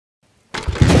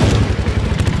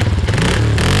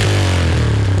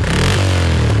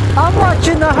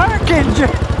catching the hurricane.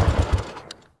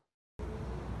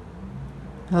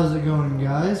 How's it going,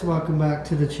 guys? Welcome back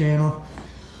to the channel.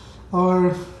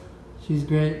 She's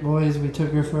great, boys. We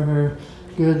took her for her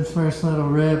good first little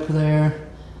rip there.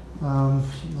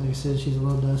 Like I said, she's a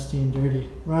little dusty and dirty.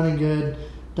 Running good,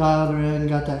 dialed her in,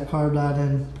 got that carb dialed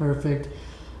in perfect.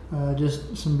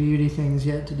 Just some beauty things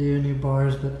yet to do, new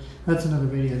bars, but that's another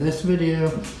video. This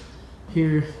video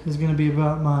here is going to be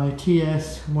about my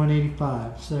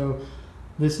TS185. So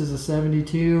this is a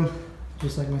 72,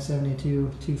 just like my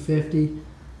 72 250.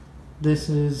 This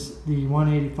is the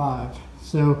 185.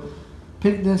 So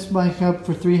picked this bike up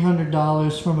for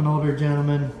 $300 from an older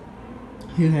gentleman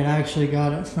who had actually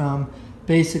got it from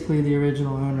basically the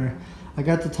original owner. I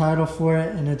got the title for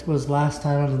it, and it was last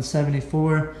titled in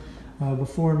 74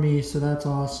 before me, so that's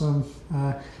awesome.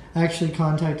 I actually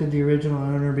contacted the original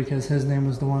owner because his name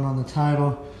was the one on the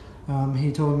title.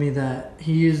 He told me that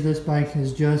he used this bike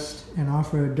as just an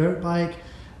off-road dirt bike,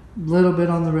 a little bit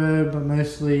on the road, but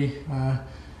mostly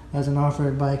as an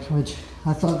off-road bike, which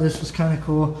I thought this was kind of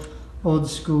cool. Old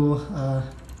school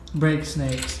brake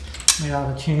snakes made out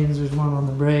of chains. There's one on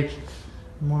the brake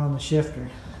and one on the shifter.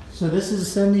 So this is a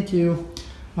 72.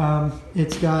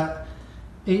 It's got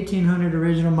 1,800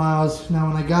 original miles. Now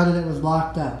when I got it, it was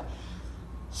locked up.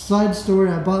 Side story,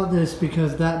 I bought this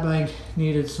because that bike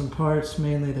needed some parts,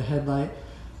 mainly the headlight.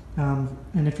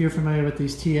 And if you're familiar with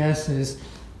these TS's,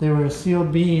 they were a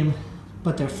sealed beam,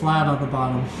 but they're flat on the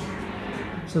bottom.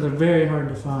 So they're very hard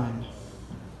to find.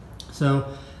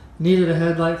 So needed a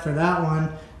headlight for that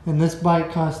one, and this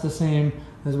bike cost the same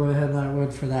as what a headlight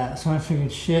would for that. So I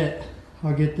figured, shit,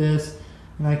 I'll get this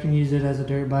and I can use it as a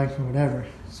dirt bike or whatever.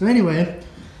 So anyway,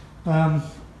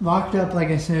 locked up like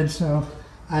I said, so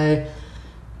I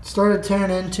started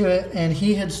tearing into it, and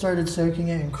he had started soaking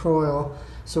it in Croil.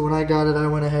 So when I got it, I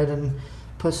went ahead and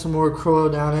put some more Croil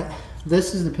down it.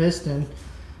 This is the piston.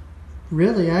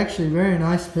 Really, actually, very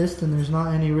nice piston. There's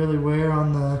not any really wear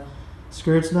on the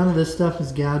skirts. None of this stuff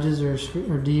is gouges or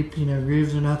deep,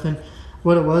 grooves or nothing.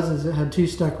 What it was is it had two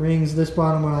stuck rings. This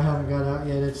bottom one I haven't got out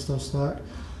yet. It's still stuck.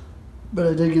 But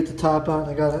I did get the top out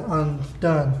and I got it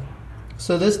undone.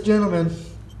 So this gentleman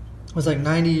was like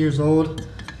 90 years old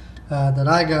that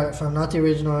I got it from. Not the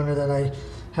original owner that I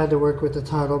had to work with the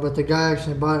title, but the guy I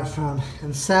actually bought it from.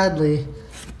 And sadly,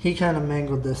 he kind of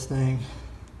mangled this thing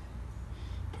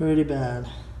pretty bad.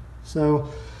 So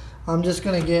I'm just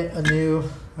going to get a new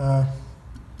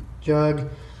jug,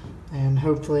 and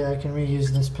hopefully I can reuse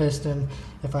this piston.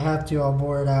 If I have to, I'll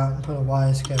bore it out and put a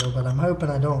Y-scale, but I'm hoping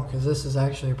I don't, because this is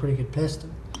actually a pretty good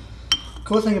piston.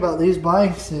 Cool thing about these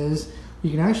bikes is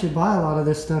you can actually buy a lot of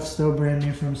this stuff still brand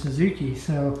new from Suzuki,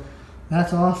 so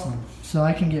that's awesome. So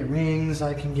I can get rings,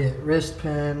 I can get wrist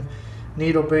pin,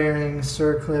 needle bearings,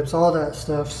 circlips, all that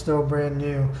stuff still brand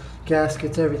new.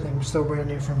 Gaskets, everything still brand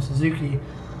new from Suzuki.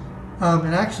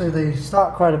 And actually they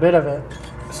stock quite a bit of it.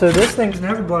 So this thing's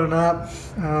never blown up.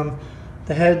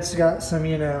 The head's got some,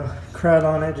 crud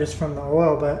on it just from the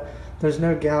oil, but there's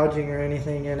no gouging or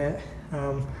anything in it,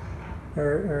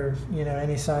 or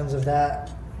any signs of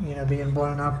that, being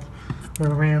blown up or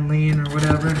ran lean or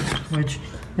whatever, which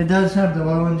it does have the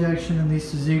oil injection in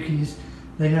these Suzukis.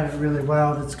 They have it really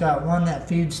well. It's got one that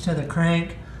feeds to the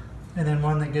crank and then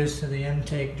one that goes to the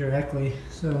intake directly.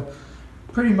 So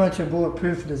pretty much a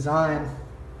bulletproof design.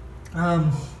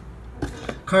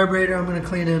 Carburetor, I'm going to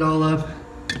clean it all up.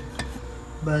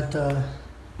 But,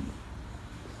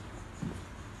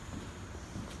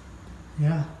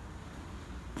 yeah.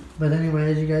 But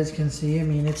anyway, as you guys can see,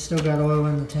 it's still got oil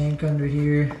in the tank under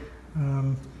here.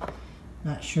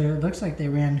 Not sure. It looks like they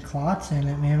ran clots in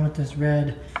it, man, with this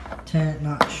red tint.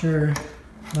 Not sure.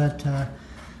 But,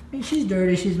 she's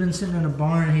dirty. She's been sitting in a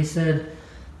barn. He said,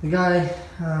 the guy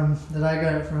that I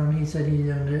got it from, he said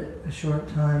he owned it a short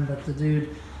time, but the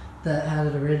dude that had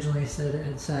it originally said it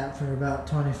had sat for about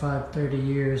 25-30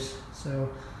 years. So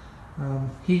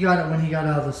he got it when he got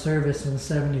out of the service in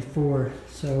 74,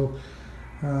 so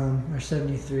or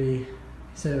 73. He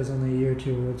said it was only a year or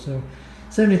two old, so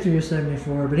 73 or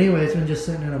 74. But anyway, it's been just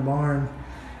sitting in a barn,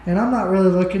 and I'm not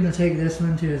really looking to take this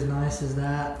one to as nice as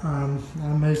that. I'm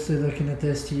mostly looking at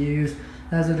this to use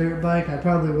as a dirt bike. I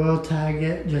probably will tag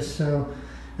it just so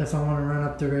if I want to run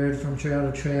up the road from trail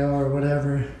to trail or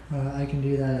whatever, I can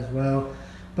do that as well.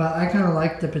 But I kind of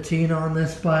like the patina on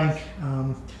this bike.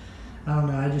 I don't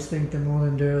know, I just think the mold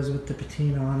enduros with the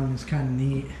patina on them is kind of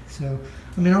neat. So,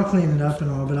 I'll clean it up and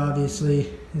all, but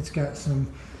obviously it's got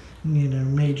some,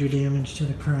 major damage to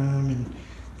the chrome and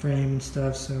frame and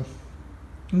stuff, so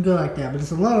I'm good like that. But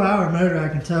it's a low hour motor, I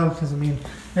can tell, because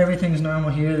everything's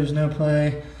normal here. There's no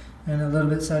play. and a little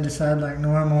bit side to side like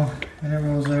normal, and it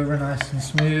rolls over nice and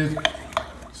smooth.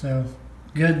 So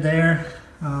good there.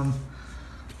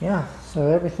 Yeah, so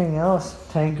everything else,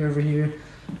 tank over here,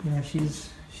 you know, she's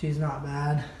not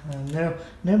bad.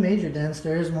 No major dents.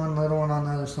 There is one little one on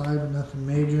the other side, but nothing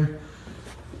major.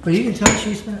 But you can tell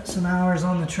she spent some hours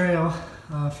on the trail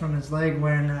from his leg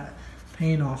wearing that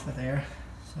paint off of there.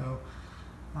 So,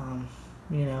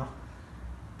 you know,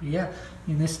 but yeah, I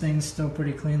mean, this thing's still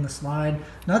pretty clean, the slide.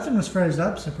 Nothing was froze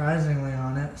up, surprisingly,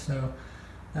 on it, so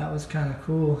that was kind of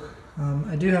cool.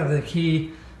 I do have the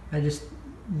key. I just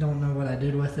don't know what I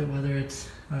did with it, whether it's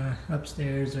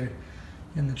upstairs or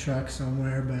in the truck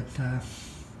somewhere, but I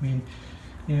mean,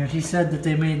 you know, he said that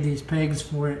they made these pegs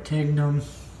for it, tigged them,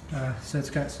 so it's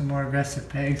got some more aggressive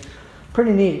pegs.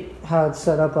 Pretty neat how it's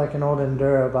set up like an old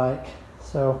enduro bike.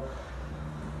 So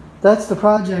that's the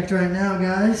project right now,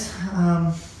 guys.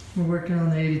 We're working on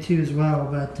the 82 as well,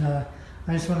 but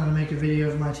I just wanted to make a video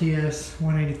of my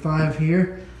TS185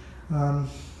 here.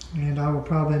 And I will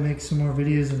probably make some more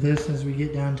videos of this as we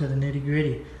get down to the nitty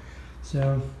gritty.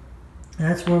 So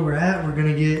that's where we're at. We're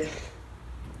gonna get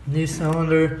a new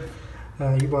cylinder,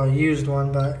 well, used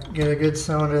one, but get a good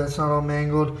cylinder that's not all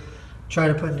mangled. Try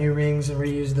to put new rings and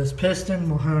reuse this piston.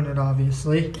 We'll hone it,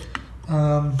 obviously.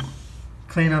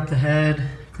 Clean up the head,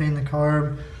 clean the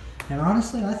carb, and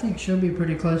honestly, I think she'll be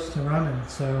pretty close to running.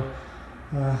 So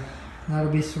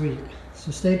that'll be sweet.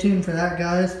 So stay tuned for that,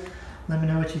 guys. Let me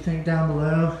know what you think down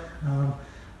below.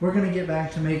 We're going to get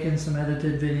back to making some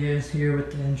edited videos here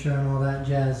with the intro and all that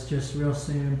jazz just real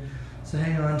soon. So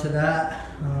hang on to that.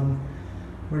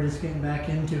 We're just getting back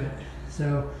into it.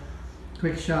 So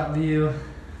quick shot view.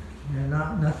 You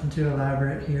know, nothing too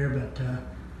elaborate here, but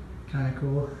kind of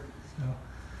cool. So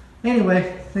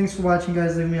anyway, thanks for watching,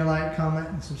 guys. Leave me a like, comment,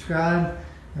 and subscribe,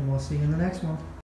 and we'll see you in the next one.